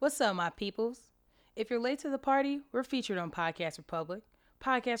What's up, my peoples? If you're late to the party, we're featured on Podcast Republic.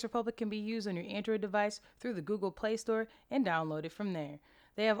 Podcast Republic can be used on your Android device through the Google Play Store and download it from there.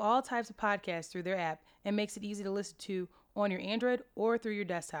 They have all types of podcasts through their app and makes it easy to listen to on your Android or through your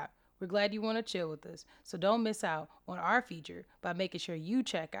desktop. We're glad you want to chill with us, so don't miss out on our feature by making sure you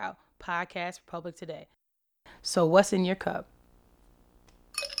check out Podcast Republic today. So what's in your cup?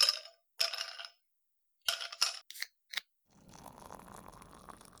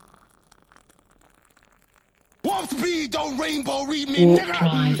 Warp speed, don't rainbow read me, Warp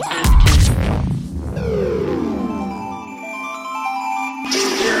drive active.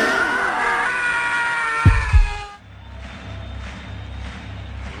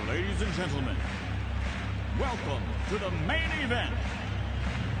 Ladies and gentlemen, welcome to the main event.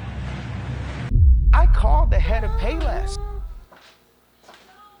 I called the head of Payless.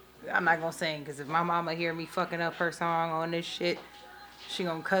 I'm not gonna sing because if my mama hear me fucking up her song on this shit, she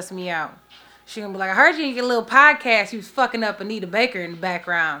gonna cuss me out. She gonna be like, I heard you in your little podcast, you was fucking up Anita Baker in the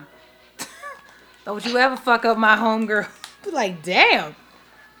background. Don't you ever fuck up my homegirl. Be like, damn.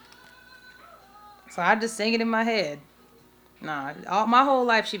 So I just sing it in my head. Nah, my whole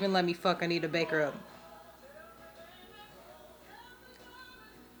life she been letting me fuck Anita Baker up.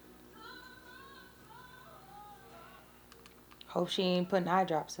 Hope she ain't putting eye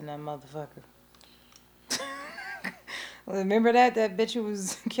drops in that motherfucker. Remember that bitch who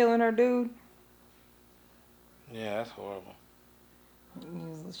was killing her dude? Yeah, that's horrible.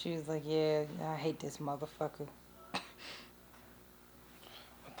 She was like, yeah, I hate this motherfucker. I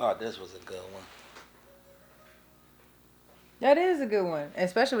thought this was a good one. That is a good one,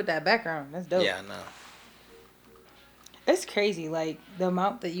 especially with that background. That's dope. Yeah, I know. It's crazy, like, the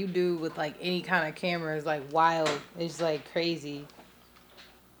amount that you do with, like, any kind of camera is, like, wild. It's, like, crazy.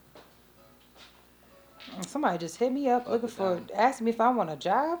 And somebody just hit me up asking me if I want a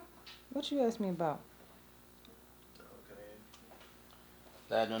job. What you asked me about?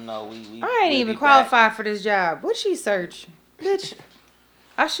 I don't know. We I ain't even qualified for this job. What she search? Bitch,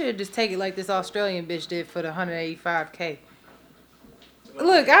 I should just take it like this Australian bitch did for the 185K.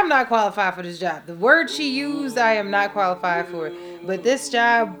 Look, I'm not qualified for this job. The word she used, I am not qualified for it. But this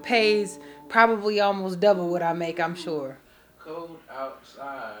job pays probably almost double what I make, I'm sure. Cold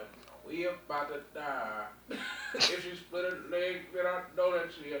outside. We about to die. If she split her leg, then I know that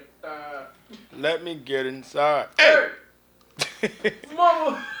she a die. Let me get inside. Hey!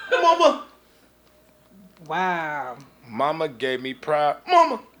 Mama! Mama! Wow. Mama gave me pride.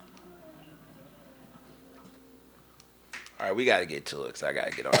 Mama! All right, we got to get to it because I got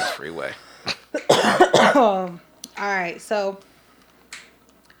to get on this freeway. All right, so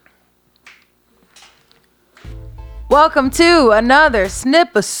welcome to another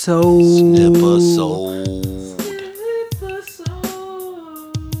Snip-a-sode.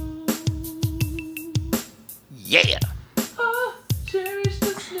 Yeah.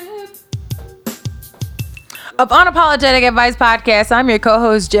 Of Unapologetic Advice Podcast, I'm your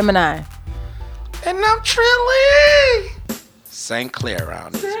co-host, Gemini. And I'm Trilly. St. Clair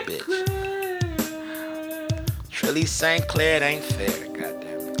around this bitch. Trilly St. Clair, it ain't fair,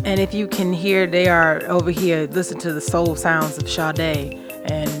 goddamn it. And if you can hear, they are over here listening to the soul sounds of Sade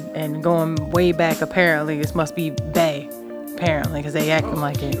and going way back, apparently. This must be Bay, apparently, because they acting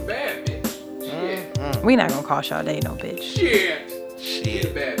like it. Bad bitch. Shit. We not going to call Sade no bitch. Shit.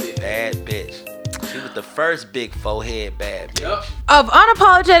 Shit. Bad bitch. Bad bitch. She was the first big forehead bad bitch. Yup. Of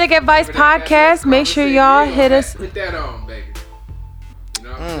Unapologetic Advice Podcast, make sure y'all hit us. Put that on, baby. You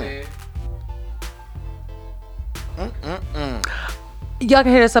know what I'm saying? Y'all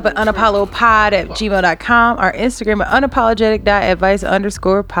can hit us up at unapollopod@gmail.com, our Instagram at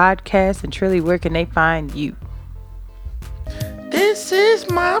unapologetic.advice_podcast. And Trilly, where can they find you? This is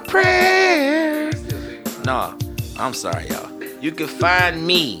my prayer. No, I'm sorry, y'all. You can find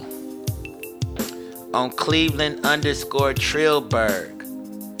me on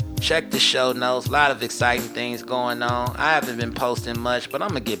Cleveland_Trillberg. Check the show notes. A lot of exciting things going on. I haven't been posting much, but I'm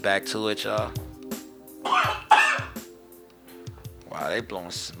going to get back to it, y'all. Wow, they blowing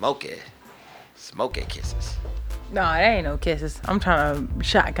smoky kisses. No, it ain't no kisses. I'm trying to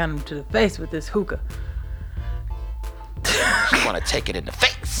shotgun him to the face with this hookah. She want to take it in the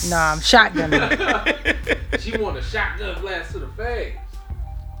face. Nah, I'm shotgunning him. She want a shotgun blast to the face.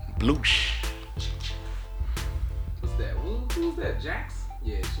 Bloosh. What's that? Who's that? Jax?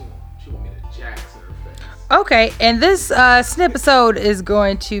 Yeah, she want me to Jax in her face. Okay, and this snip-episode is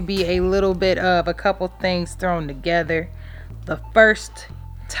going to be a little bit of a couple things thrown together. The first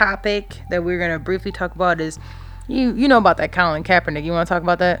topic that we're going to briefly talk about is, you know about that Colin Kaepernick. You want to talk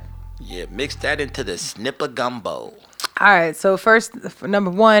about that? Yeah, mix that into the snipper gumbo. All right, so first,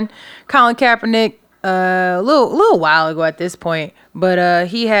 number one, Colin Kaepernick, a little while ago at this point, but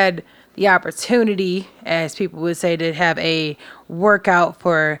he had the opportunity, as people would say, to have a workout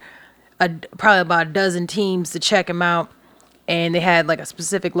for probably about a dozen teams to check him out. And they had like a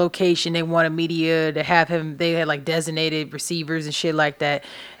specific location. They wanted media to have him. They had like designated receivers and shit like that.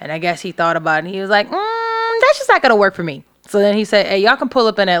 And I guess he thought about it and he was like, that's just not going to work for me. So then he said, hey, y'all can pull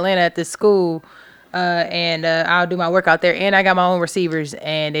up in Atlanta at this school and I'll do my work out there. And I got my own receivers.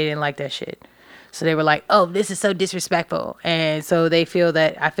 And they didn't like that shit. So they were like, oh, this is so disrespectful. And so I feel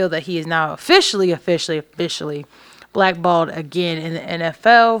that he is now officially blackballed again in the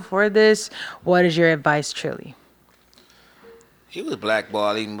NFL for this. What is your advice, Trilly? He was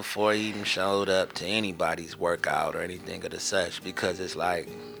blackballed even before he even showed up to anybody's workout or anything of the such, because it's like,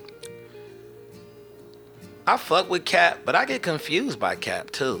 I fuck with Cap, but I get confused by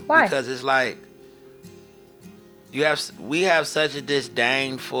Cap too. Why? Because it's like, we have such a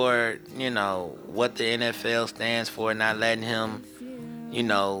disdain for, what the NFL stands for, not letting him,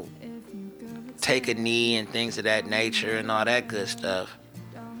 take a knee and things of that nature and all that good stuff.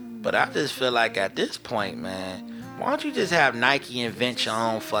 But I just feel like at this point, man, why don't you just have Nike invent your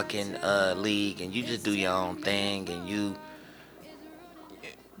own fucking league and you just do your own thing and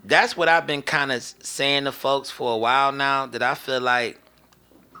that's what I've been kind of saying to folks for a while now, that I feel like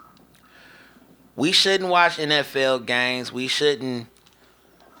we shouldn't watch NFL games. We shouldn't,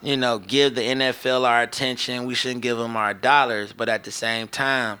 give the NFL our attention. We shouldn't give them our dollars. But at the same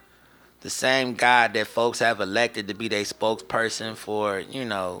time, the same guy that folks have elected to be their spokesperson for,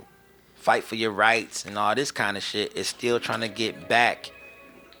 fight for your rights and all this kind of shit is still trying to get back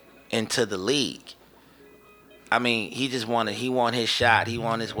into the league. I mean, he want his shot, he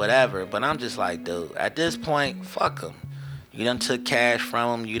want his whatever, but I'm just like, dude, at this point, fuck him. You done took cash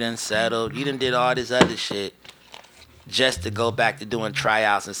from him, you done settled, you done did all this other shit just to go back to doing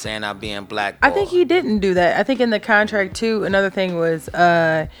tryouts and saying I'm being blackballed. I think he didn't do that. I think in the contract too, another thing was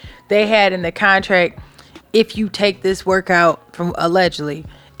they had in the contract, if you take this workout from allegedly,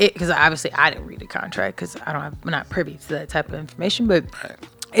 because obviously I didn't read the contract because I'm not privy to that type of information. But right.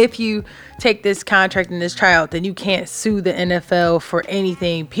 If you take this contract and this tryout, then you can't sue the NFL for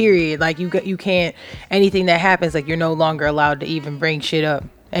anything. Period. Like you can't, anything that happens, like you're no longer allowed to even bring shit up.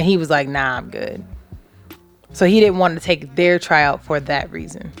 And he was like, nah, I'm good. So he didn't want to take their tryout for that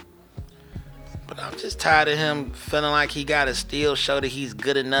reason. But I'm just tired of him feeling like he got to still show that he's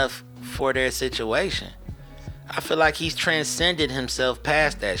good enough for their situation. I feel like he's transcended himself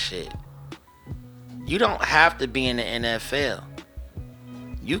past that shit. You don't have to be in the NFL.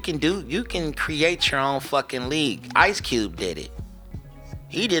 You can create your own fucking league. Ice Cube did it.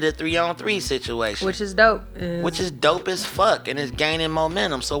 He did a 3-on-3 situation. Which is dope. Which is dope as fuck and is gaining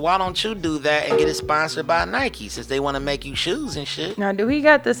momentum. So why don't you do that and get it sponsored by Nike, since they want to make you shoes and shit? Now, do he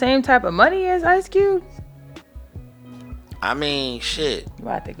got the same type of money as Ice Cube? I mean, shit.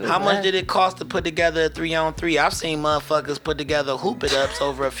 How much did it cost to put together a 3-on-3? I've seen motherfuckers put together hoop it ups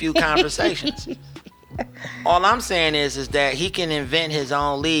over a few conversations. All I'm saying is that he can invent his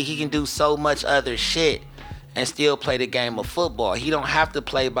own league. He can do so much other shit and still play the game of football. He don't have to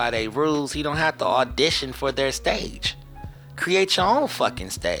play by their rules. He don't have to audition for their stage. Create your own fucking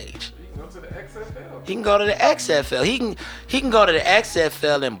stage. He can go to the XFL. He can go to the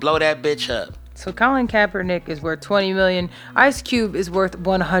XFL and blow that bitch up. So Colin Kaepernick is worth $20 million. Ice Cube is worth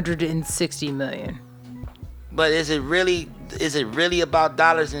 $160 million. But is it really about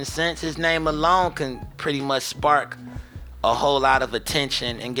dollars and cents? His name alone can pretty much spark a whole lot of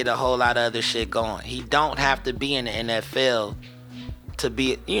attention and get a whole lot of other shit going. He don't have to be in the NFL to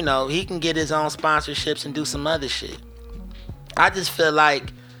be, he can get his own sponsorships and do some other shit. I just feel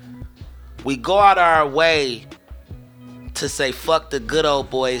like we go out our way to say fuck the good old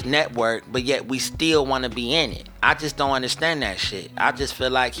boys network, but yet we still want to be in it. I just don't understand that shit. I just feel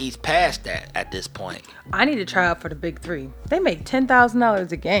like he's past that at this point. I need to try out for the Big Three. They make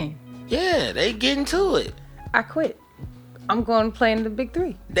 $10,000 a game. Yeah, they getting to it. I quit. I'm going to play in the Big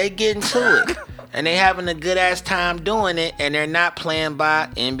Three. They getting to it. And they having a good ass time doing it, and they're not playing by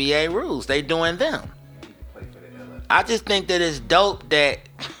NBA rules. They doing them. I just think that it's dope that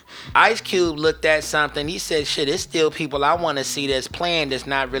Ice Cube looked at something. He said, shit, it's still people I want to see that's playing that's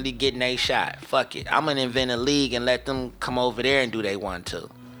not really getting a shot. Fuck it. I'm going to invent a league and let them come over there and do they want to.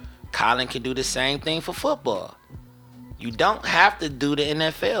 Colin can do the same thing for football. You don't have to do the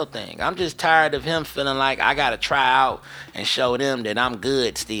NFL thing. I'm just tired of him feeling like I got to try out and show them that I'm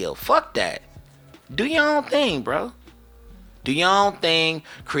good still. Fuck that. Do your own thing, bro. Do your own thing.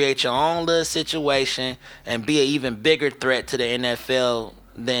 Create your own little situation and be an even bigger threat to the NFL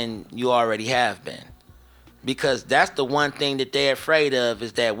than you already have been. Because that's the one thing that they're afraid of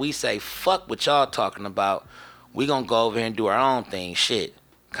is that we say, fuck what y'all talking about. We gonna go over here and do our own thing. Shit.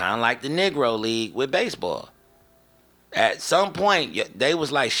 Kind of like the Negro League with baseball. At some point, they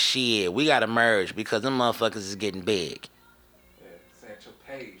was like, shit, we gotta merge because them motherfuckers is getting big. Yeah, Satchel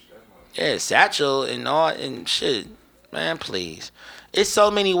Paige. Yeah, Satchel and all and shit. Man, please. It's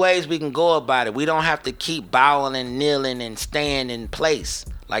so many ways we can go about it. We don't have to keep bowing and kneeling and staying in place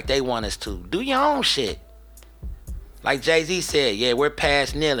like they want us to. Do your own shit. Like Jay-Z said, yeah, we're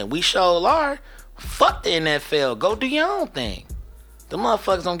past kneeling. We sure are. Fuck the NFL. Go do your own thing. The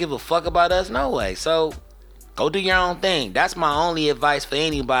motherfuckers don't give a fuck about us no way. So, go do your own thing. That's my only advice for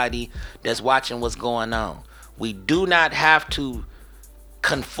anybody that's watching what's going on. We do not have to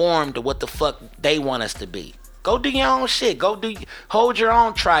conform to what the fuck they want us to be. Go do your own shit. Hold your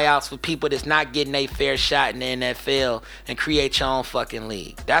own tryouts for people that's not getting a fair shot in the NFL and create your own fucking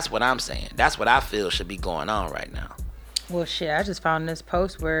league. That's what I'm saying. That's what I feel should be going on right now. Well, shit, I just found this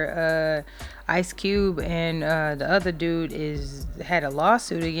post where Ice Cube and the other dude had a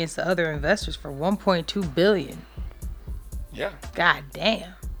lawsuit against the other investors for $1.2 billion. Yeah. God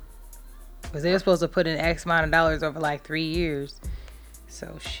damn. Because they were supposed to put in X amount of dollars over like 3 years.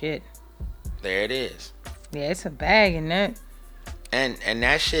 So, shit. There it is. Yeah, it's a bag in that. And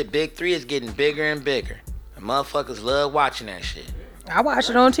that shit, Big 3 is getting bigger and bigger. And motherfuckers love watching that shit. I watch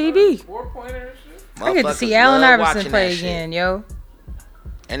it on TV. 4-pointer and shit. I get to see Allen Iverson play again, yo.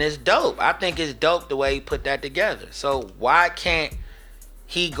 And it's dope. I think it's dope the way he put that together. So why can't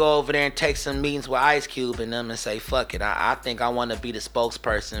he go over there and take some meetings with Ice Cube and them and say, fuck it, I think I want to be the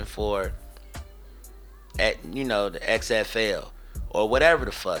spokesperson for, the XFL or whatever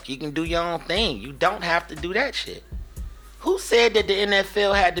the fuck. You can do your own thing. You don't have to do that shit. Who said that the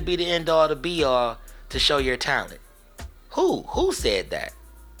NFL had to be the end all to be all to show your talent? Who said that?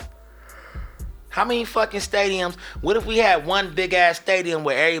 How many fucking stadiums? What if we had one big ass stadium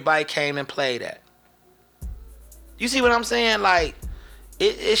where everybody came and played at? You see what I'm saying? Like,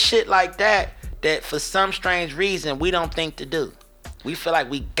 it's shit like that for some strange reason we don't think to do. We feel like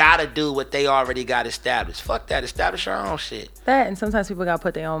we gotta do what they already got established. Fuck that. Establish our own shit. That, and sometimes people gotta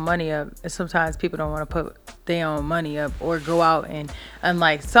put their own money up, and sometimes people don't want to put their own money up or go out and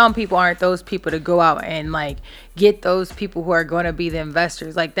like some people aren't those people to go out and like get those people who are going to be the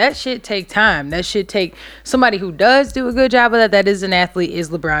investors. Like that shit take time. That shit take somebody who does do a good job of that is an athlete is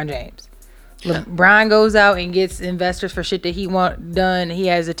LeBron James. Yeah. LeBron goes out and gets investors for shit that he want done. He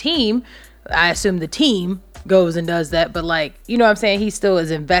has a team. I assume the team goes and does that, but like, you know what I'm saying? He still is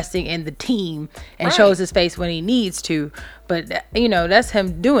investing in the team and shows his face when he needs to. But that's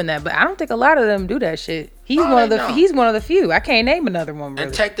him doing that. But I don't think a lot of them do that shit. He's one of the few. I can't name another one. Really.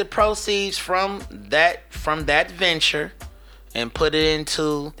 And take the proceeds from that venture and put it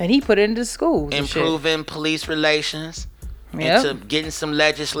into. And he put it into schools. Improving police relations. Yep. Into getting some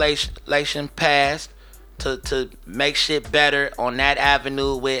legislation passed to make shit better on that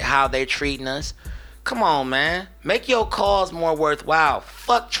avenue with how they treating us. Come on, man. Make your cause more worthwhile.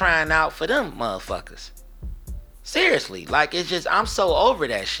 Fuck trying out for them motherfuckers. Seriously. Like, it's just, I'm so over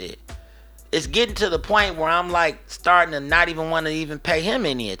that shit. It's getting to the point where I'm like starting to not even want to even pay him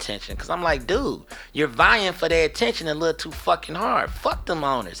any attention. Because I'm like, dude, you're vying for their attention a little too fucking hard. Fuck them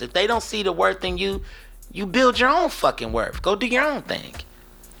owners. If they don't see the worth in you, you build your own fucking worth. Go do your own thing.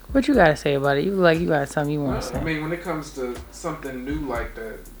 What you got to say about it? You look like you got something you want to say. I mean, when it comes to something new like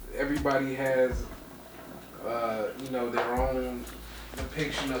that, everybody has their own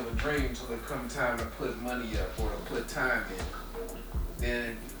depiction of a dream till it come time to put money up or to put time in.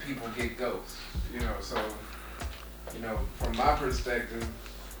 Then people get ghosts, so, from my perspective,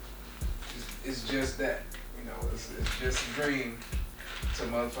 it's just that, it's just a dream. So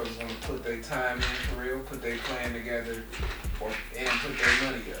motherfuckers want to put their time in for real, put their plan together, and put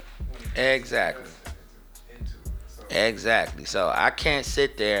their money up. Exactly. Exactly. So I can't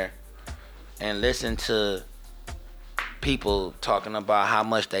sit there and listen to people talking about how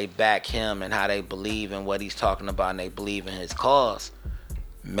much they back him and how they believe in what he's talking about and they believe in his cause.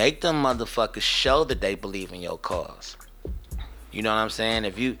 Make them motherfuckers show that they believe in your cause. You know what I'm saying?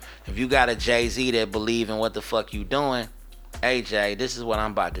 If you got a Jay-Z that believe in what the fuck you doing, hey Jay, this is what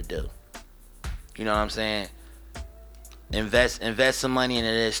I'm about to do. You know what I'm saying? Invest some money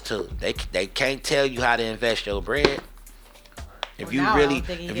into this too. They can't tell you how to invest your bread. If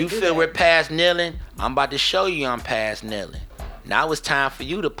you feel we're past kneeling, I'm about to show you I'm past kneeling. Now it's time for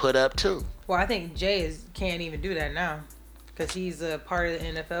you to put up too. Well, I think Jay can't even do that now because he's a part of the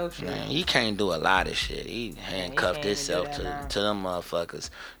NFL shit. Man, he can't do a lot of shit. He handcuffed himself to them motherfuckers.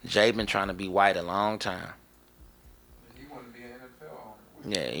 Jay been trying to be white a long time. He want to be an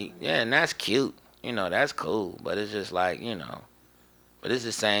NFL. Yeah, and that's cute. that's cool. But it's just like, but it's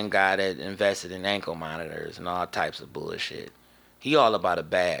the same guy that invested in ankle monitors and all types of bullshit. He all about a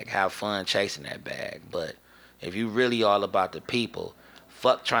bag. Have fun chasing that bag. But if you really all about the people,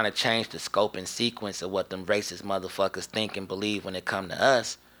 fuck trying to change the scope and sequence of what them racist motherfuckers think and believe when it come to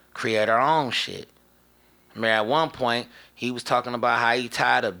us. Create our own shit. I mean, at one point, he was talking about how he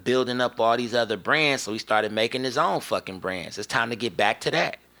tired of building up all these other brands, so he started making his own fucking brands. It's time to get back to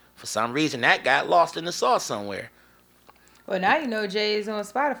that. For some reason, that got lost in the sauce somewhere. Well, now you know Jay is on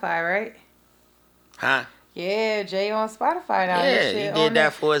Spotify, right? Huh? Yeah, Jay on Spotify now. Yeah, This shit he did on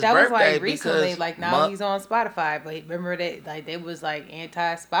that for his that birthday was like recently, because like now he's on Spotify. But remember that, like they was like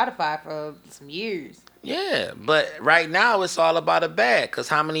anti-Spotify for some years. Yeah, but right now it's all about a bag. Cause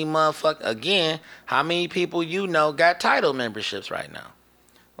how many how many people got title memberships right now?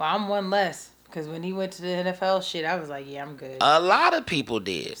 Well, I'm one less. Because when he went to the NFL shit, I was like, yeah, I'm good. A lot of people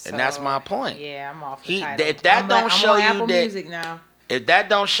did, So, and that's my point. Yeah, I'm off the title. If that don't show you Apple that, Music now. If that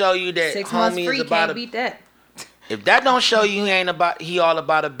don't show you that 6 months homie free, is about can't beat that. If that don't show you he all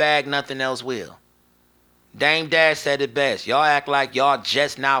about a bag, nothing else will. Dame Dash said it best. Y'all act like y'all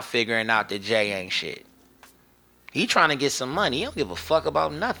just now figuring out that Jay ain't shit. He trying to get some money. He don't give a fuck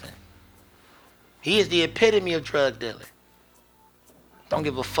about nothing. He is the epitome of drug dealer. Don't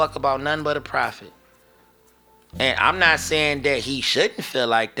give a fuck about nothing but a profit. And I'm not saying that he shouldn't feel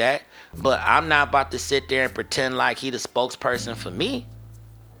like that, but I'm not about to sit there and pretend like he the spokesperson for me.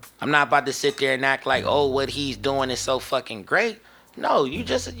 I'm not about to sit there and act like, oh, what he's doing is so fucking great. No,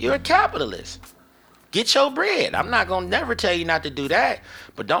 you're a capitalist. Get your bread. I'm not gonna never tell you not to do that,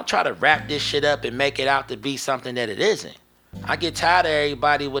 but don't try to wrap this shit up and make it out to be something that it isn't. I get tired of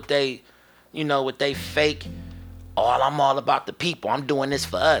everybody with they fake, I'm all about the people. I'm doing this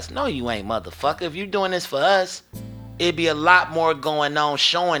for us. No, you ain't, motherfucker. If you're doing this for us, it'd be a lot more going on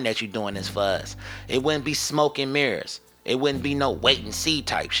showing that you're doing this for us. It wouldn't be smoke and mirrors. It wouldn't be no wait and see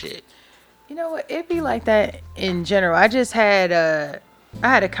type shit. You know what? It'd be like that in general. I just had I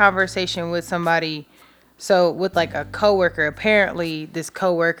had a conversation with somebody, so with like a coworker. Apparently, this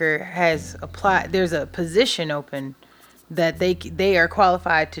coworker has applied. There's a position open that they are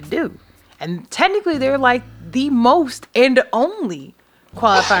qualified to do, and technically they're like the most and only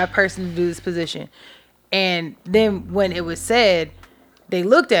qualified person to do this position. And then when it was said, they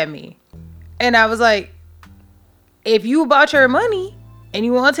looked at me, and I was like, if you about your money and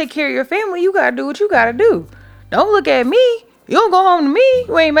you want to take care of your family, you gotta do what you gotta do. Don't look at me. You don't go home to me.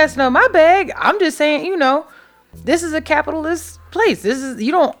 You ain't messing up my bag. I'm just saying, this is a capitalist place.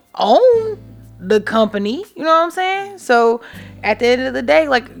 You don't own the company. You know what I'm saying? So at the end of the day,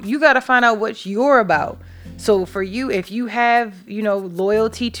 like, you gotta find out what you're about. So for you, if you have,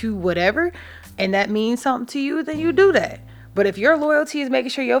 loyalty to whatever, and that means something to you, then you do that. But if your loyalty is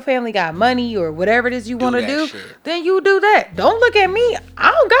making sure your family got money or whatever it is you want to do, then you do that. Don't look at me.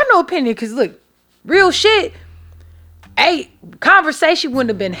 I don't got no opinion, because look, real shit, conversation wouldn't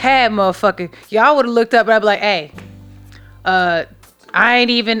have been had, motherfucker. Y'all would have looked up and I'd be like, hey, I ain't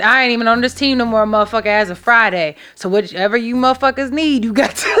even on this team no more, motherfucker, as of Friday. So whatever you motherfuckers need, you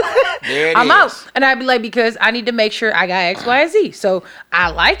got to. I'm out. And I'd be like, because I need to make sure I got X, Y, and Z. So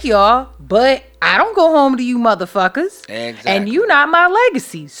I like y'all, but I don't go home to you motherfuckers. Exactly. And you not my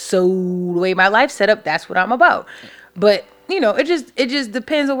legacy. So the way my life's set up, that's what I'm about. But, it just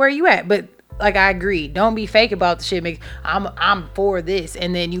depends on where you at. But like, I agree. Don't be fake about the shit. I'm for this,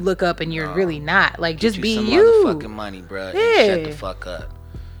 and then you look up and you're really not. Like, just be some you. Motherfucking money, bro. Yeah. And shut the fuck up.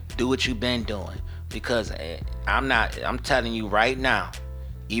 Do what you been doing, because I'm telling you right now,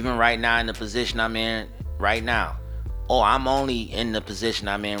 even right now in the position I'm in right now. Oh, I'm only in the position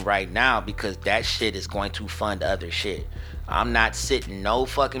I'm in right now because that shit is going to fund other shit. I'm not sitting no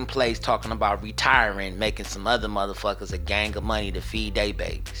fucking place talking about retiring, making some other motherfuckers a gang of money to feed they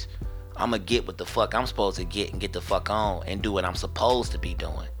babies. I'm gonna get what the fuck I'm supposed to get and get the fuck on and do what I'm supposed to be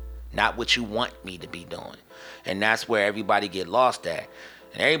doing, not what you want me to be doing. And that's where everybody get lost at.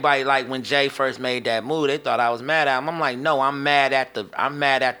 And everybody, like, when Jay first made that move, they thought I was mad at him. I'm like, no, I'm mad at the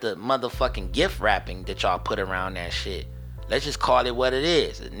motherfucking gift wrapping that y'all put around that shit. Let's just call it what it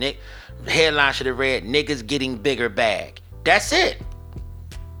is. The headline should have read, "Niggas getting bigger bag." That's it.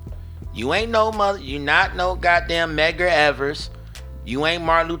 You ain't you not no goddamn Medgar Evers. You ain't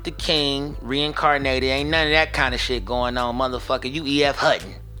Martin Luther King reincarnated. Ain't none of that kind of shit going on, motherfucker. You E.F.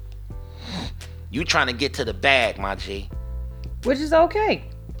 Hutton. You trying to get to the bag, my G. Which is okay.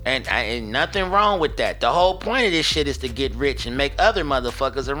 And ain't nothing wrong with that. The whole point of this shit is to get rich and make other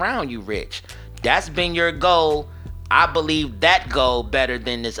motherfuckers around you rich. That's been your goal. I believe that goal better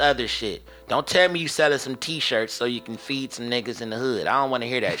than this other shit. Don't tell me you selling some t-shirts so you can feed some niggas in the hood. I don't want to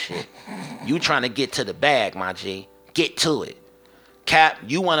hear that shit. You trying to get to the bag, my G. Get to it. Cap,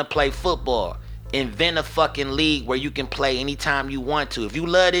 you want to play football. Invent a fucking league where you can play anytime you want to. If you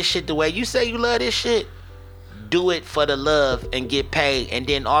love this shit the way you say you love this shit, do it for the love and get paid, and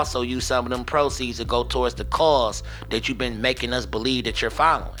then also use some of them proceeds to go towards the cause that you've been making us believe that you're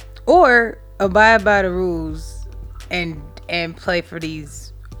following. Or abide by the rules and play for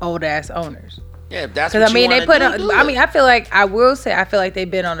these old ass owners. Yeah, if that's because what I mean you they put do, on. do I it. mean, I feel like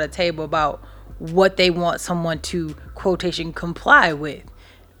they've been on the table about what they want someone to quotation comply with.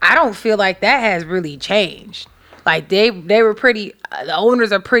 I don't feel like that has really changed. Like they were pretty. The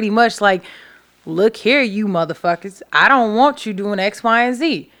owners are pretty much like, look here, you motherfuckers. I don't want you doing X, Y, and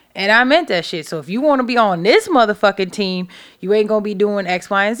Z. And I meant that shit. So if you want to be on this motherfucking team, you ain't going to be doing X,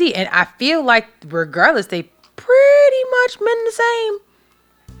 Y, and Z. And I feel like regardless, they pretty much been the same.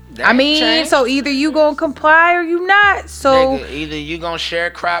 That I mean, changed. so either you going to comply or you not. So Nigga, either you gonna share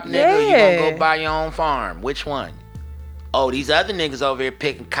a crop, nigga, or you gonna Yeah. go buy your own farm. Which one? Oh, these other niggas over here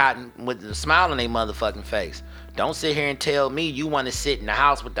picking cotton with a smile on their motherfucking face. Don't sit here and tell me you want to sit in the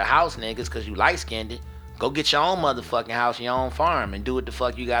house with the house niggas because you light-skinned it. Go get your own motherfucking house, your own farm, and do what the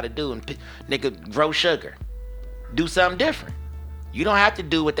fuck you gotta do. And nigga, grow sugar. Do something different. You don't have to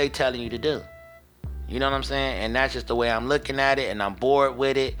do what they telling you to do. You know what I'm saying? And that's just the way I'm looking at it, and I'm bored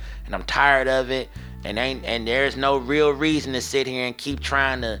with it, and I'm tired of it, and there's no real reason to sit here and keep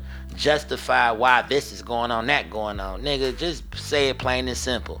trying to justify why this is going on, that going on. Nigga, just say it plain and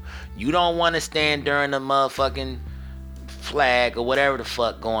simple. You don't want to stand during the motherfucking flag or whatever the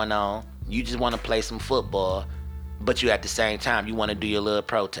fuck going on. You just want to play some football, but you at the same time, you want to do your little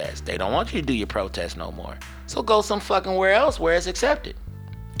protest. They don't want you to do your protest no more. So go some fucking where else where it's accepted.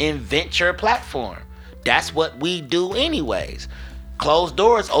 Invent your platform. That's what we do anyways. Closed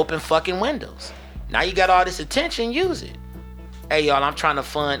doors, open fucking windows. Now you got all this attention, use it. Hey y'all, I'm trying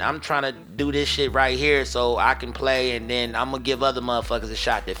to do this shit right here so I can play, and then I'm gonna give other motherfuckers a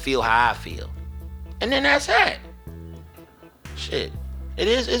shot that feel how I feel. And then that's it. Shit.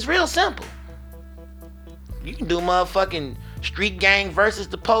 It's real simple. You can do motherfucking street gang versus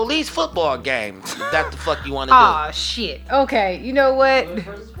the police football game. If that's the fuck you wanna do. oh shit. Okay, you know what?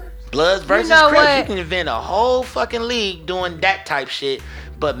 Bloods versus know Crips. what? You can invent a whole fucking league doing that type shit,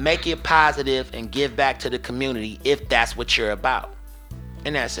 but make it positive and give back to the community if that's what you're about.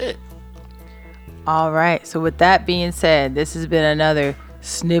 And that's it. All right. So with that being said, this has been another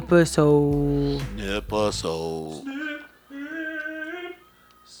Snipper-sode Episode.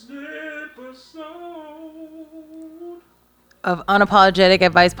 of Unapologetic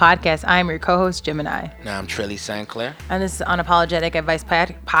Advice Podcast. I am your co-host, Gemini. Now I'm Trilly St. Clair. And this is Unapologetic Advice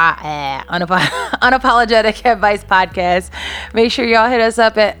Unapologetic Advice Podcast. Make sure y'all hit us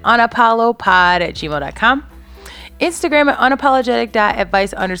up at unapollopod@gmail.com. Instagram at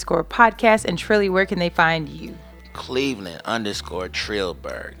unapologetic.advice_podcast. And Trilly, where can they find you?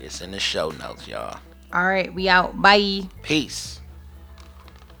 Cleveland_Trillberg. It's in the show notes, y'all. All right, we out. Bye. Peace.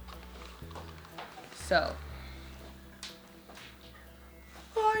 So